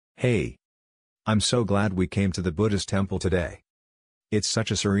Hey! I'm so glad we came to the Buddhist temple today. It's such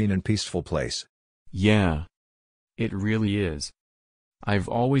a serene and peaceful place. Yeah. It really is. I've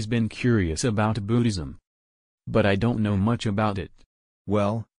always been curious about Buddhism. But I don't know much about it.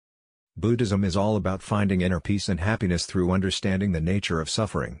 Well, Buddhism is all about finding inner peace and happiness through understanding the nature of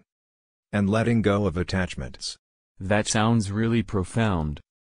suffering and letting go of attachments. That sounds really profound.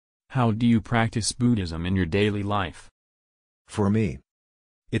 How do you practice Buddhism in your daily life? For me,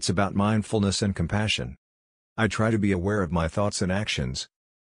 it's about mindfulness and compassion. I try to be aware of my thoughts and actions,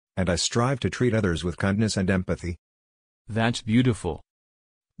 and I strive to treat others with kindness and empathy. That's beautiful.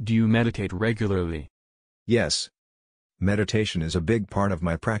 Do you meditate regularly? Yes. Meditation is a big part of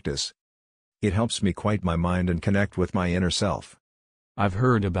my practice. It helps me quiet my mind and connect with my inner self. I've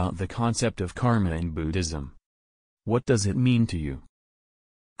heard about the concept of karma in Buddhism. What does it mean to you?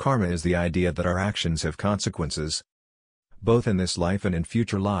 Karma is the idea that our actions have consequences, both in this life and in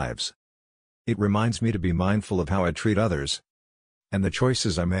future lives. It reminds me to be mindful of how I treat others and the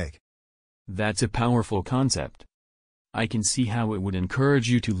choices I make. That's a powerful concept. I can see how it would encourage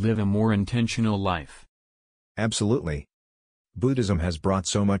you to live a more intentional life. Absolutely. Buddhism has brought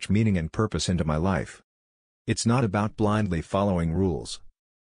so much meaning and purpose into my life. It's not about blindly following rules,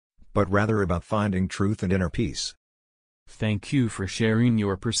 but rather about finding truth and inner peace. Thank you for sharing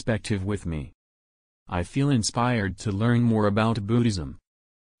your perspective with me. I feel inspired to learn more about Buddhism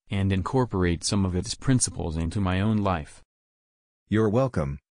and incorporate some of its principles into my own life. You're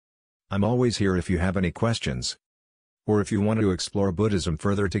welcome. I'm always here if you have any questions, or if you want to explore Buddhism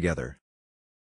further together.